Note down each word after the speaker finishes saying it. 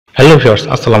Hello viewers,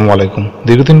 আসসালামু আলাইকুম।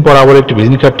 দীর্ঘদিন পর আবার একটি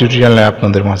ভিজিটিং কার্ড টিউটোরিয়াল নিয়ে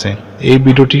আপনাদের মাঝে। এই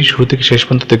ভিডিওটি শুরু থেকে শেষ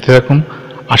পর্যন্ত দেখতে থাকুন।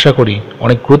 আশা করি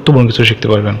অনেক গুরুত্বপূর্ণ কিছু শিখতে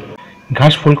পারবেন।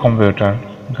 ঘাসফুল computer,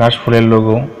 ঘাসফুলের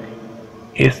logo,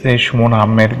 S Suman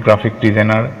Ahmed, graphic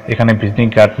designer. এখানে visiting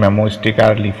card, memo,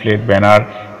 sticker, leaflet, banner,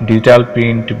 digital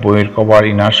print, বইয়ের কভার,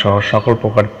 ইনার সহ সকল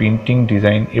প্রকার প্রিন্টিং,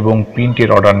 ডিজাইন এবং প্রিন্টের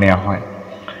অর্ডার নেওয়া হয়।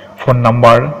 ফোন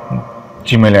নাম্বার,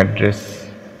 জিমেল অ্যাড্রেস,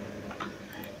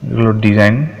 এগুলো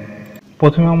ডিজাইন।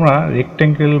 প্রথমে আমরা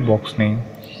রেক্ট্যাঙ্গেল বক্স নিই।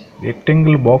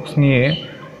 রেক্ট্যাঙ্গেল বক্স নিয়ে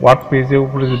ওয়ার্ক পেজের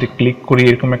উপরে যদি ক্লিক করি,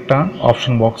 এরকম একটা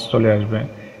অপশন বক্স চলে আসবে।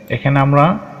 এখানে আমরা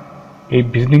এই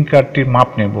ভিজিটিং কার্ডটির মাপ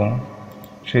নেব।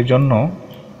 সেই জন্য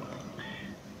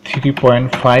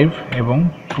 3.5 এবং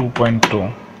 2.2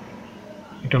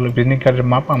 এটা হলো ভিজিটিং কার্ডের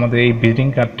মাপ, আমাদের এই ভিজিটিং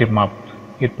কার্ডটির মাপ।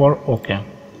 এরপর ওকে,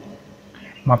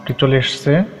 মাপটি চলে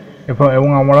এসছে। এবং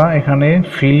আমরা এখানে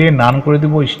ফিলে নান করে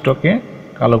দেব, স্টকে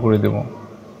কালো করে দেব।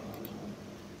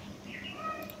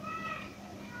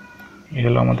 এই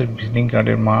হলো আমাদের ভিজিটিং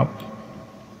কার্ডের মাপ।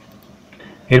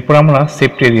 এরপর আমরা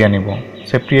সেফটি এরিয়া নেব।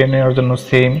 সেফটি এরিয়া নেওয়ার জন্য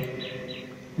সেম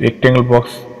রেক্ট্যাঙ্গেল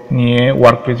বক্স নিয়ে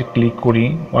ওয়ার্ক পেজে ক্লিক করি।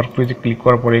 ওয়ার্ক পেজে ক্লিক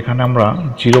করার পরে এখানে আমরা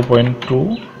 0.2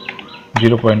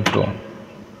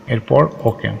 এরপর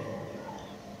ওকে।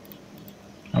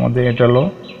 আমাদের এটা হলো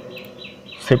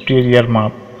সেফটি এরিয়ার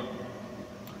মাপ।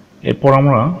 এরপর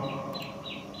আমরা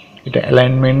এটা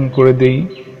অ্যালাইনমেন্ট করে দেই।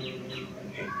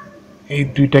 এই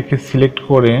দুইটাকে সিলেক্ট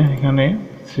করে এখানে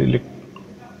সিলেক্ট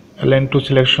অ্যালাইন টু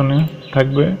সিলেকশনে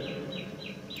থাকবে।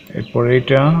 এরপর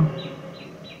এইটা,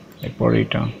 এরপর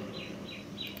এইটা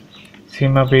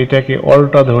সেমভাবে এটাকে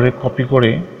অলটা ধরে কপি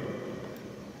করে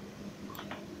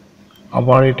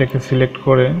আবার এটাকে সিলেক্ট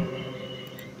করে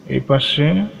এই পাশে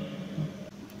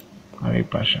আর এই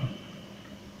পাশে,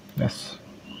 ব্যাস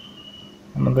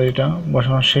আমাদের এটা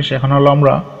বসানো শেষ। এখন হলো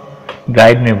আমরা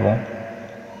গাইড নেব।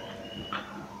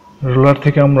 রোলার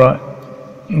থেকে আমরা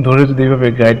ধরে যদি এইভাবে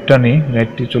গাইডটা নিই,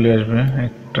 গাইডটি চলে আসবে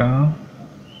একটা,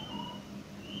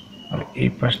 আর এই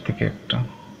পাশ থেকে একটা,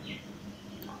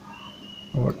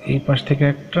 আবার এই পাশ থেকে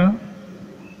একটা,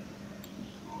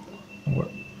 আবার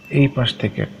এই পাশ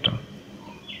থেকে একটা।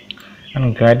 এখন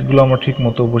গাইডগুলো আমরা ঠিক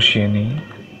মতো বসিয়ে নিই।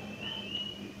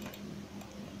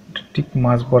 ঠিক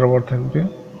মাঝ বরাবর থাকবে,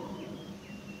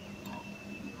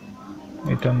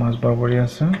 এটা মাঝ বরাবরই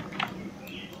আছে,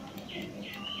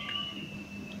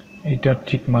 এটা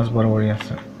ঠিক মাঝ বরাবরই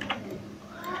আছে।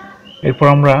 এরপর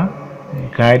আমরা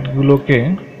গাইডগুলোকে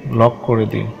লক করে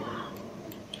দিই।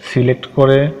 সিলেক্ট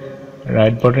করে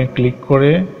রাইট বাটনে ক্লিক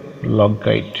করে লক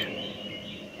গাইড।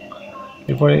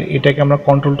 এরপরে এটাকে আমরা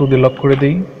কন্ট্রোল টু দিয়ে লক করে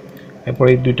দিই। এরপর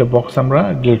এই দুইটা বক্স আমরা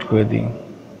ডিলিট করে দিই।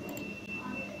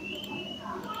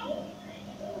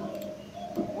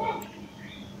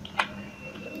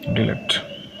 ডিলিট।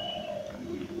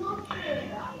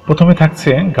 প্রথমে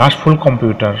থাকছে ঘাসফুল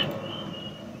কম্পিউটার।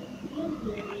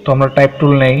 তো আমরা টাইপ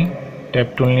টুল নেই। টাইপ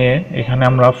টুল নিয়ে এখানে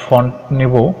আমরা ফন্ট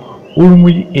নেব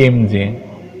উর্মি এমজে।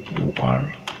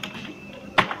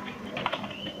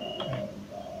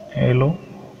 হ্যালো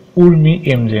উর্মি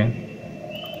এমজে।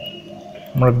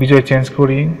 আমরা বিজয় চেঞ্জ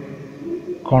করি,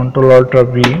 কন্ট্রোল অল্ট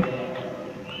বি,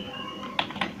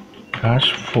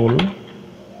 ঘাসফুল।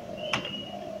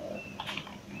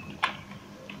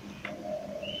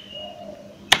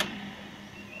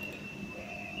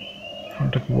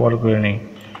 ফন্টটাকে বড় করে নেই।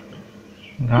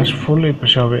 ঘাসফুল, এই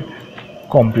পাশে হবে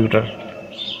কম্পিউটার।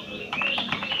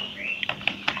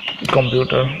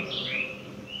 কম্পিউটার,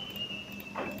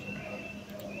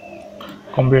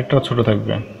 কম্পিউটারটা ছোট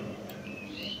থাকবে।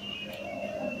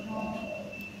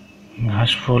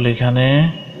 ঘাসফুল এখানে,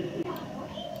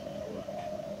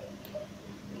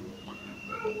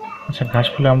 আচ্ছা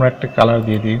ঘাসফুলে আমরা একটা কালার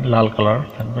দিয়ে দিই, লাল কালার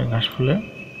থাকবে ঘাসফুলে,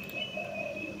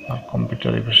 আর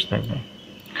কম্পিউটার এই পাশে থাকবে।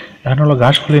 এখন হলো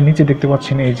ঘাসফুলের নিচে দেখতে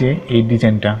পাচ্ছেন এই যে এই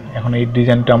ডিজাইনটা, এখন এই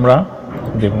ডিজাইনটা আমরা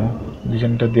দেব।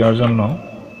 ডিজাইনটা দেওয়ার জন্য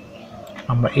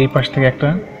আমরা এই পাশ থেকে একটা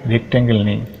রেক্ট্যাঙ্গেল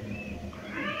নিই।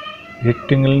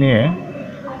 রেক্ট্যাঙ্গেল নিয়ে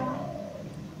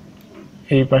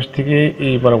এই পাশ থেকে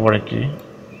এই বরাবর একটি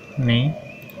নিই।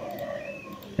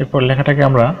 এরপর লেখাটাকে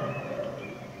আমরা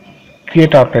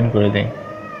ক্রিয়েট আউটলাইন করে দিই।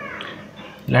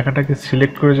 লেখাটাকে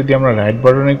সিলেক্ট করে যদি আমরা রাইট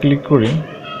বাটনে ক্লিক করি,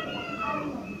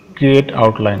 ক্রিয়েট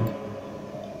আউটলাইন,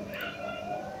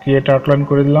 ক্রিয়েট আউটলাইন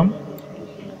করে দিলাম।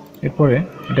 এরপরে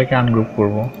এটাকে আনগ্রুপ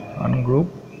করব, আনগ্রুপ।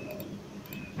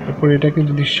 এরপরে এটাকে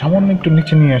যদি সামান্য একটু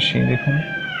নিচে নিয়ে আসি, দেখুন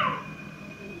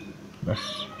ব্যাস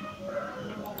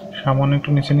সামান্য একটু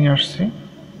নিচে নিয়ে আসছি।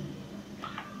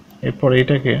 এরপর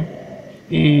এটাকে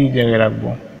এই জায়গায় রাখবো।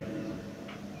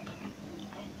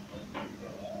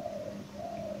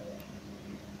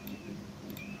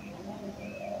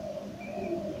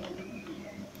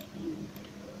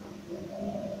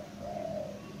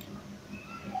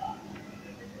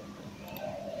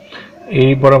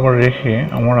 এই বরাবর রেখে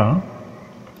আমরা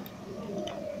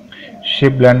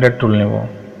শেপ ব্লেন্ডার টুল নেব।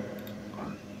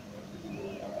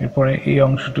 এরপরে এই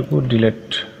অংশটুকু ডিলিট,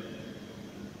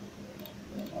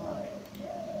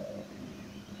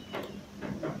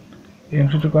 এই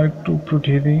অংশটুকু আরেকটু উপরে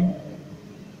উঠিয়ে দিই,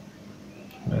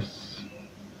 ব্যাস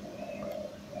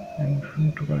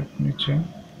অংশটুকু আরেকটু নিচে।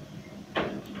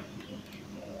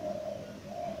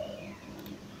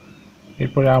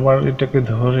 এরপরে আবার এটাকে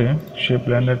ধরে শেপ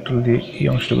ব্লেন্ডার টুল দিয়ে এই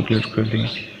অংশটুকু ডিলিট করে দিই।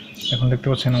 এখন দেখতে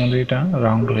পাচ্ছেন আমাদের এটা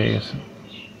রাউন্ড হয়ে গেছে।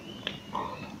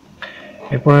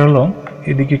 এরপরে হলো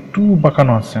এদিকে একটু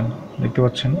বাঁকানো আছে, দেখতে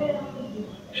পাচ্ছেন।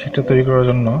 সেটা তৈরি করার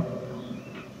জন্য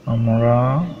আমরা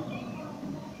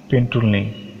পেন টুল নিই।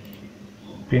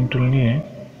 পেন টুল নিয়ে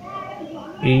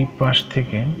এই পাশ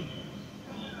থেকে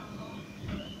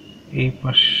এই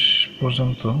পাশ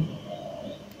পর্যন্ত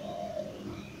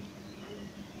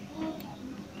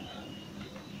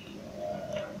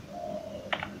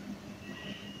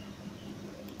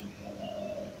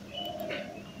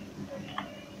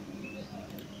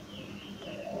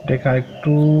এটাকে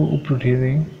আরেকটু উপরে উঠিয়ে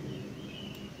দিই,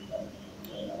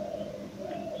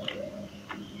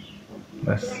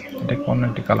 ব্যাস। এটাকে অন্য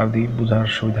একটি কালার দিই বোঝার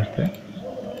সুবিধার্থে।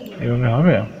 এভাবে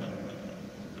হবে।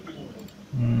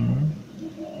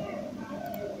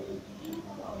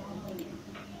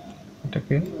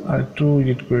 এটাকে আরেকটু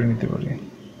এডিট করে নিতে পারি।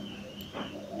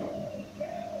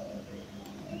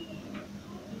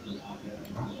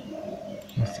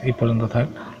 এই পর্যন্ত থাক।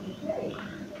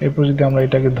 এরপর যদি আমরা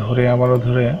এটাকে ধরে আবারও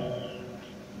ধরে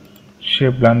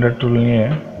শেপ ব্লেন্ডার টুল নিয়ে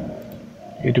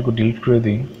এটুকু ডিলিট করে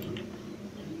দিই,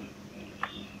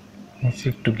 নিচে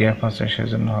একটু গ্যাপ আছে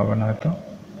সেজন্য হবে না হয়তো।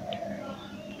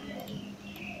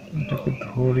 এটাকে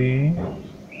ধরি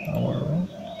আবারও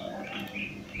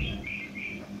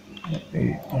এই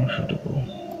অংশটুকু,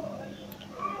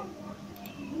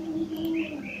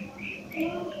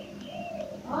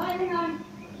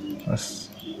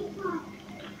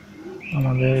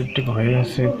 আমাদের এটুকু হয়ে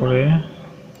গেছে। এরপরে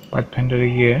পাথফাইন্ডারে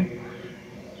গিয়ে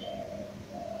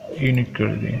ইউনিট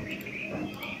করে দিই।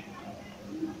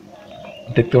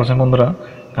 দেখতে পাচ্ছেন বন্ধুরা,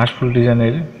 কাশফুল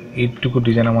ডিজাইনের এইটুকু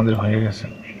ডিজাইন আমাদের হয়ে গেছে।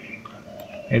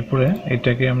 এরপরে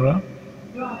এটাকে আমরা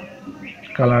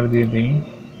কালার দিয়ে দিই,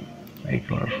 এই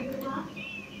কালার।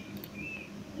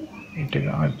 এটাকে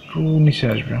আর একটু নিচে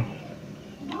আসবে,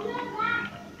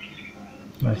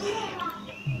 ব্যাস।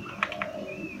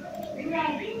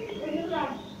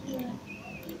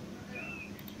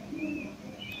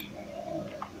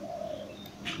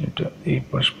 এটা এই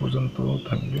পাশ পর্যন্ত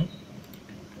থাকবে।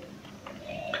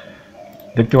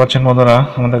 দেখতে পাচ্ছেন বন্ধুরা,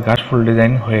 আমাদের ঘাসফুল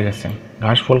ডিজাইন হয়ে গেছে।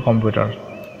 ঘাসফুল কম্পিউটার,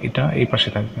 এটা এই পাশে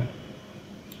থাকবে।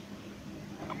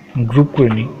 গ্রুপ করে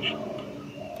নিই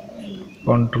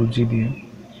কন্ট্রোল জি দিয়ে।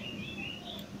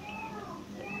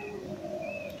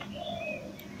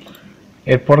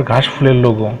 এরপর ঘাসফুলের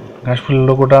লোগো, ঘাসফুলের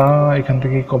লোগোটা এখান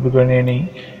থেকে কপি করে নিয়ে নিই।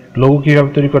 লোগো কীভাবে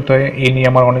তৈরি করতে হয় এই নিয়ে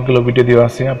আমার অনেকগুলো ভিডিও দেওয়া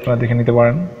আছে, আপনারা দেখে নিতে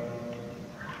পারেন।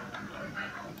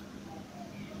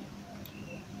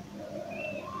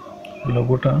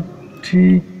 লোগোটা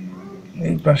ঠিক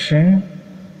এই পাশে,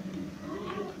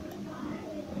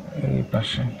 এই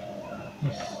পাশে,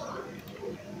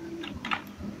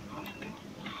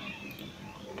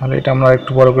 তাহলে এটা আমরা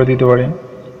একটু বড় করে দিতে পারি।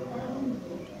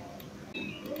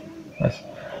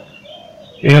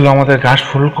 এই হলো আমাদের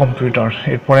ঘাসফুল কম্পিউটার।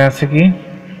 এরপরে আছে কি,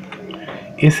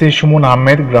 S A Suman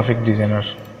Ahmed graphic designer.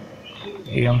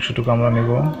 এই অংশটুকু আমরা নেব,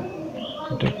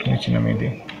 এটা একটু নিচে নামিয়ে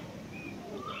দিই।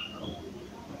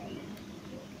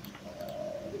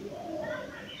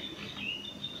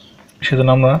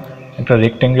 সেজন্য আমরা একটা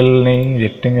রেক্টেঙ্গেল নেই,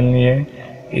 রেক্টেঙ্গেল নিয়ে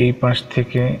এই পাশ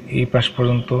থেকে এই পাশ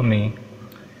পর্যন্ত নেই।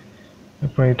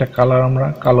 এরপর এটা কালার আমরা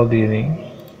কালো দিয়ে দিই।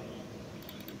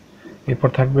 এরপর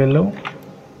থাকবে এলো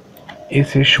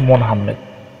S A Suman Ahmed.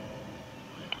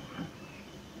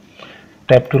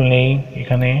 Tab টুল নেই,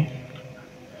 এখানে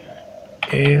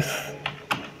এস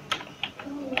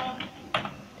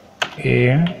এ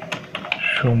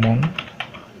সুমন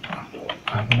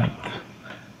আহমেদ।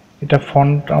 এটা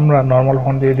ফন্ট আমরা নর্মাল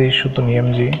ফন্ট দিয়ে দিই, সুতনি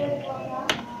এমজি,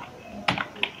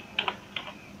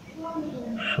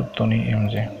 সুতনি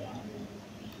এমজি।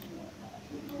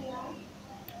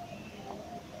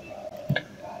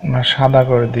 আমরা সাদা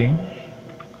করে দিই,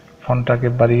 ফন্টটাকে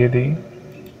বাড়িয়ে দিই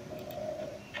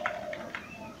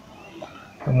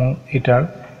এবং এটার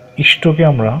স্ট্রোকে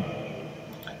আমরা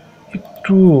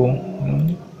একটু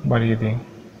বাড়িয়ে দিই,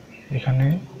 এখানে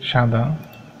সাদা।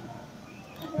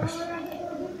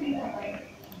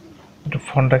 এটা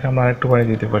ফন্টটাকে আমরা আরেকটু বাড়িয়ে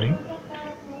দিতে পারি।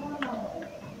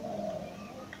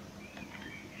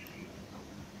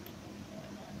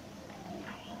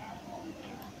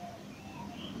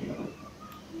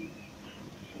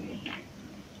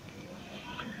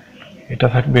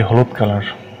 এটা থাকবে হলুদ কালার,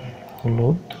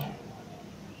 হলুদ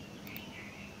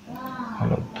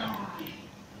হলুদ।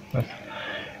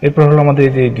 এরপর হলো আমাদের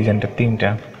এই যে ডিজাইনটা তিনটা,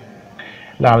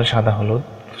 লাল সাদা হলুদ,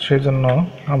 সেই জন্য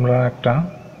আমরা একটা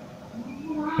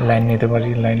লাইন নিতে পারি।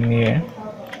 লাইন নিয়ে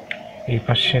এই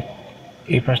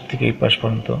পাশ থেকে এই পাশ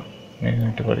পর্যন্ত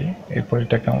নিতে পারি। এরপর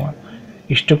এটাকে আমরা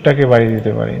স্ট্রোকটাকে বাড়িয়ে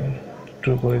দিতে পারি,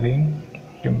 2 করে দিই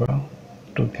কিংবা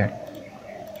 2 থাক।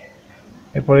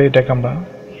 এরপরে এটাকে আমরা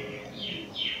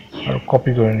আর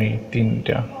কপি করে নিই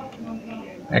তিনটা,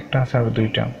 একটা আছে আর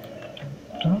দুইটা।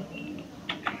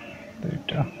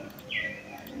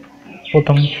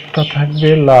 প্রথমটা থাকবে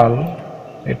লাল,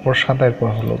 এরপর সাদা, এরপর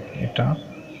হলুদ। এটা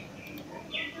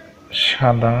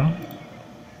সাদা,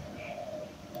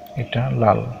 এটা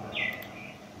লাল,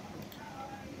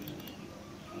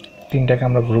 তিনটাকে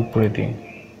আমরা গ্রুপ করে দিই,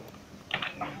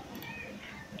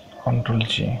 কন্ট্রোল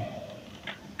জি।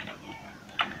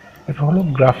 এটা হলো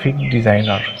গ্রাফিক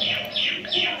ডিজাইনার।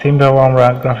 সেমভাবে আমরা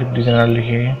গ্রাফিক ডিজাইনার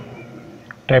লিখে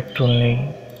টাইপ টুল নিই,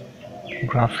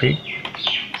 গ্রাফিক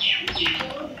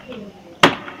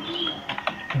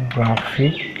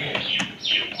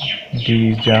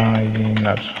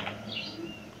ডিজাইনার।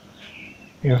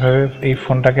 এভাবে এই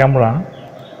ফন্টটাকে আমরা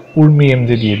উর্মি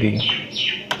এমজে দিয়ে দিই,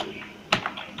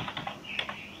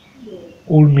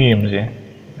 উর্মি এমজে।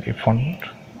 এই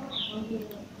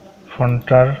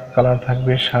ফন্টটার কালার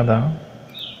থাকবে সাদা,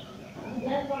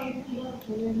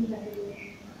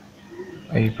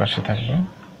 এই পাশে থাকবে।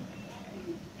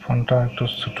 ফন্টটা একটু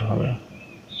ছোট হবে,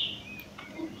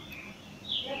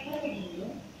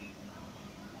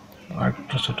 আর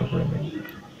একটু ছোট করে দিই,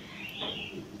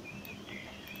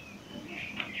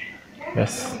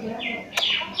 ব্যাস।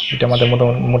 এটা আমাদের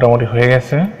মোটামুটি হয়ে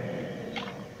গেছে।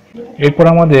 এরপর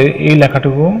আমাদের এই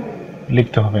লেখাটুকু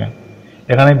লিখতে হবে।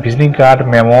 এখানে visiting card,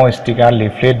 memo, sticker,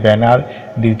 leaflet, banner,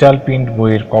 digital print,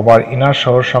 বইয়ের কভার, ইনার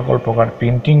সহ সকল প্রকার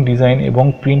প্রিন্টিং ডিজাইন এবং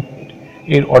প্রিন্ট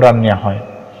এর অর্ডার নেওয়া হয়।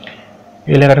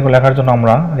 এই লেখাটুকু লেখার জন্য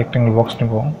আমরা রেক্টেঙ্গেল বক্স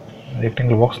নেব।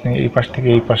 রেক্টেঙ্গেল বক্স নিয়ে এই পাশ থেকে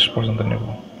এই পাশ পর্যন্ত নেব।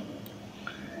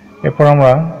 এরপর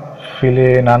আমরা ফিলে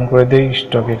নান করে দিই,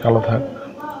 স্টকে কালো থাক।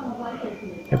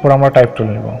 এরপর আমরা টাইপ টুল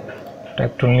নেব।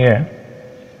 টাইপ টুল নিয়ে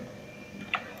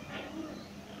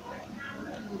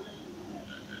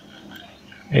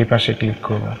এই পাশে ক্লিক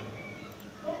করব।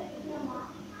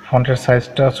 ফন্টের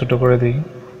সাইজটা ছোট করে দিই,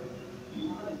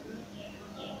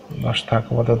 10 থাক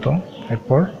আপাতত।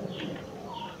 এরপর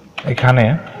এখানে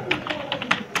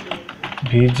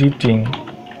visiting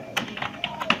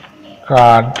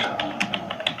card,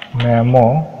 memo,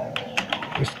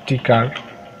 sticker,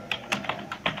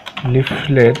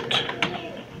 leaflet,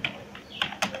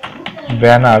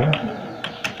 banner,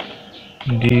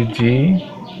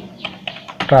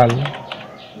 digital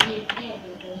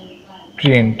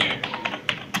print,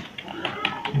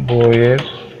 বইয়ের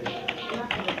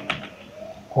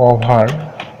কভার,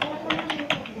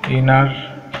 ইনার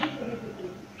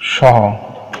সহ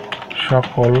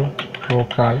সকল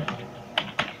প্রকার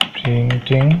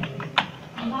প্রিন্টিং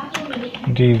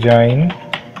ডিজাইন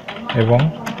এবং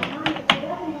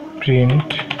প্রিন্ট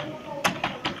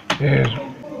এর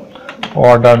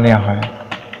অর্ডার নেওয়া হয়।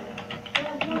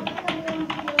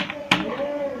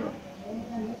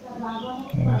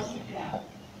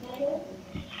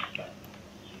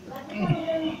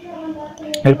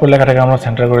 এরপর লেখাটাকে আমরা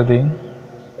সেন্টার করে দিই।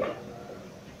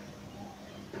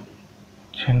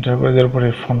 সেন্টার করে দেওয়ার পরে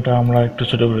ফন্টটা আমরা একটু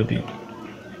ছোট করে দিই,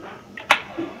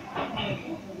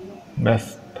 ব্যাস।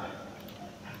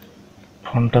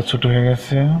 ফন্টটা ছোট হয়ে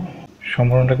গেছে।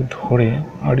 সম্পূর্ণটাকে ধরে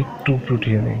আর একটু উপরে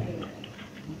উঠিয়ে দিই।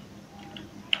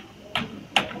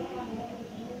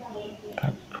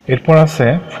 এরপর আছে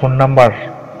phone number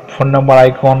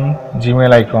icon,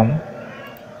 Gmail icon.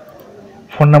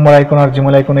 Phone number icon আর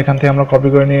জিমেল আইকন এখান থেকে আমরা কপি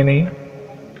করে নিয়ে নিই।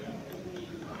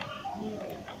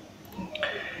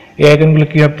 এই আইকনগুলো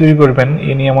কীভাবে তৈরি করবেন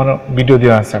এ নিয়ে আমার ভিডিও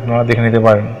দেওয়া আছে, আপনারা দেখে নিতে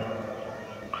পারেন।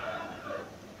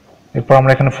 এরপর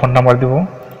আমরা এখানে ফোন নাম্বার দেব।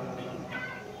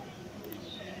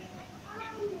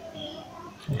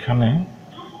 এখানে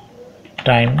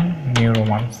টাইম নিউ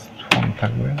রোমান্স ফোন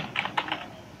থাকবে।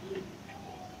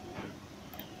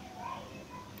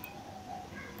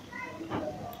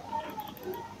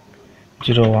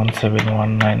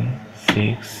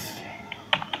 (01719)6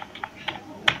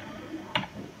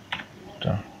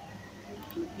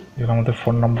 এটা আমাদের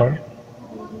ফোন নাম্বার।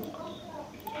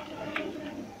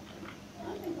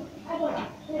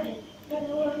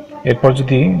 এরপর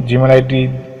যদি জিমেল আইডি,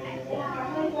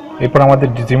 এরপর আমাদের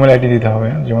জিমেল আইডি দিতে হবে।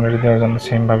 জিমেল আইডি দেওয়ার জন্য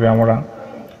সেমভাবে আমরা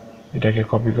এটাকে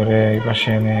কপি করে এই পাশে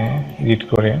এনে এডিট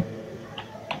করে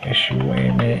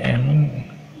SUMANAHMED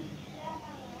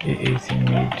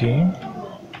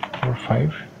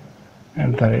 45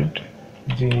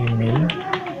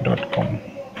 @gmail.com।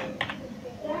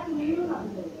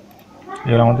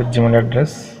 এর আমাদের জিমেল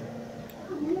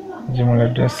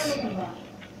অ্যাড্রেস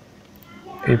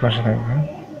এই পাশে থাকবে।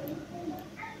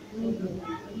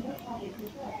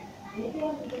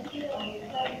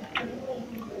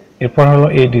 এরপর হলো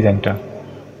এই ডিজাইনটা,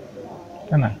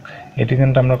 তাই না? এই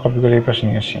ডিজাইনটা আমরা কপি করে এই পাশে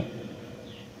নিয়ে আসি।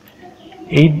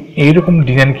 এইরকম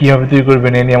ডিজাইন কীভাবে তৈরি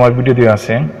করবেন এ নিয়ে আমার ভিডিও দেওয়া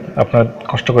আছে, আপনারা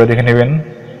কষ্ট করে দেখে নেবেন।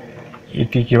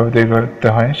 এটি কীভাবে তৈরি করতে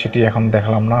হয় সেটি এখন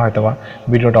দেখালাম না, হয়তোবা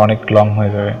ভিডিওটা অনেক লং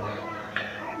হয়ে যাবে।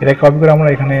 এটা কপি করে আমরা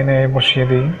এখানে এনে বসিয়ে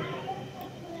দিই।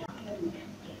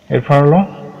 এরপর হলো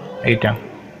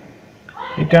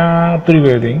এটা তৈরি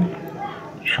করে দিই,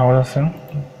 সহজ আছে।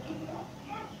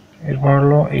 এরপর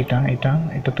হলো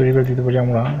এটা তৈরি করে দিতে পারি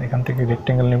আমরা। এখান থেকে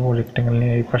রেক্টেঙ্গেল নেব, রেক্টেঙ্গেল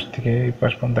নিয়ে এই পাশ থেকে এই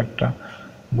পাশ পর্যন্ত একটা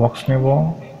বক্স নেব।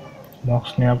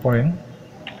 বক্স নেওয়ার পরে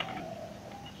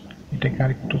এটাকে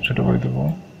আরেকটু ছোট করে দেবো,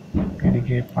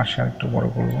 এদিকে পাশে আরেকটু বড়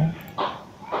করব।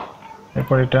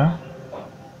 এরপর এটা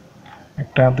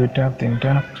 1 2 3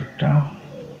 4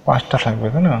 5টা থাকবে,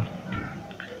 তাই না?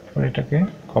 এটাকে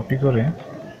কপি করে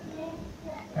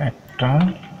একটা,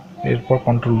 এরপর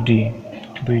কন্ট্রোল ডি,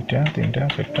 2 3 4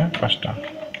 5টা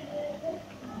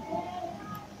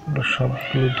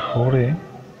সবগুলো ধরে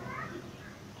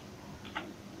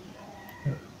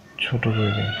ছোট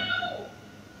করে দিই।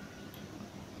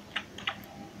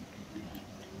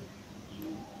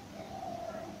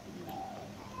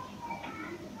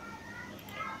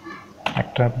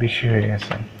 একটা বেশি হয়ে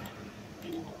গেছে।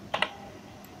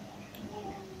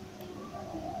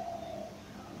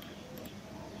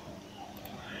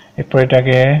 এরপর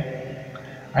এটাকে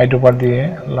আইড্রোপার দিয়ে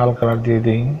লাল কালার দিয়ে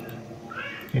দিই,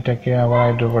 এটাকে আবার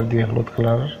আইড্রোপার দিয়ে হলুদ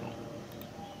কালার,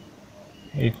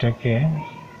 এটাকে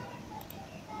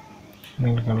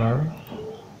নীল কালার,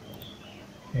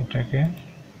 এটাকে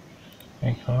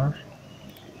এই কালার,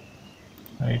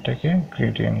 আর এটাকে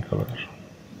গ্রেডিয়েন্ট কালার।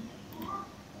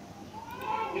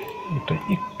 এটা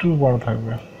একটু বড়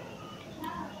থাকবে।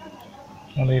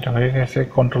 আমাদের এটা হয়ে গেছে।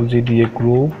 কন্ট্রোল জি দিয়ে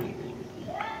গ্রুপ।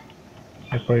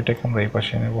 এরপর এটাকে আমরা এই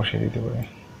পাশে এনে বসিয়ে দিতে পারি।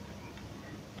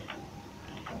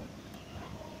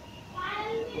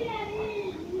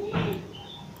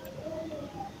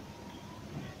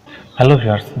 হ্যালো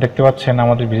ভিউয়ার্স, দেখতে পাচ্ছেন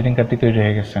আমাদের ভিজিটিং কার্ডটি তৈরি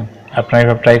হয়ে গেছে। আপনারা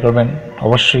এভাবে ট্রাই করবেন,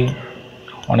 অবশ্যই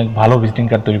অনেক ভালো ভিজিটিং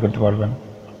কার্ড তৈরি করতে পারবেন।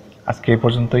 আজকে এই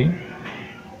পর্যন্তই।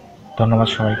 ধন্যবাদ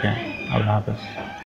সবাইকে। আল্লাহ হাফেজ।